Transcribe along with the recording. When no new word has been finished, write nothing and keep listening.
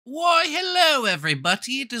Why, hello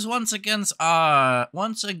everybody! It is once again I,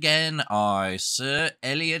 Sir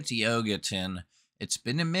Elliott Yogurtton. It's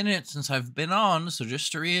been a minute since I've been on, so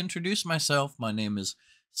just to reintroduce myself, my name is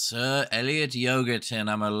Sir Elliott Yogurtton.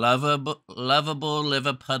 I'm a lovable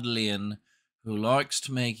Liverpudlian who likes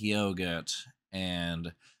to make yogurt,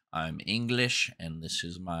 and I'm English, and this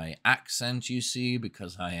is my accent, you see,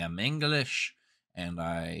 because I am English, and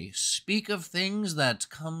I speak of things that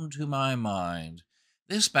come to my mind.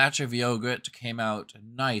 This batch of yogurt came out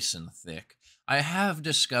nice and thick. I have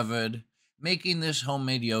discovered making this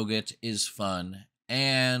homemade yogurt is fun,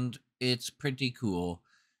 and it's pretty cool.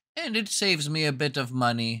 And it saves me a bit of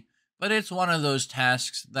money, but it's one of those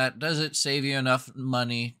tasks that does it save you enough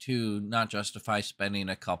money to not justify spending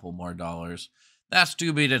a couple more dollars. That's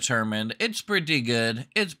to be determined. It's pretty good.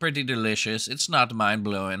 It's pretty delicious. It's not mind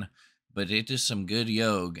blowing, but it is some good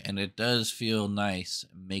yog, and it does feel nice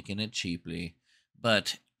making it cheaply.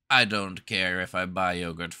 But I don't care if I buy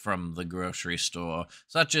yogurt from the grocery store,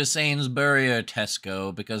 such as Sainsbury or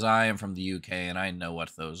Tesco, because I am from the UK and I know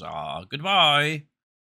what those are. Goodbye!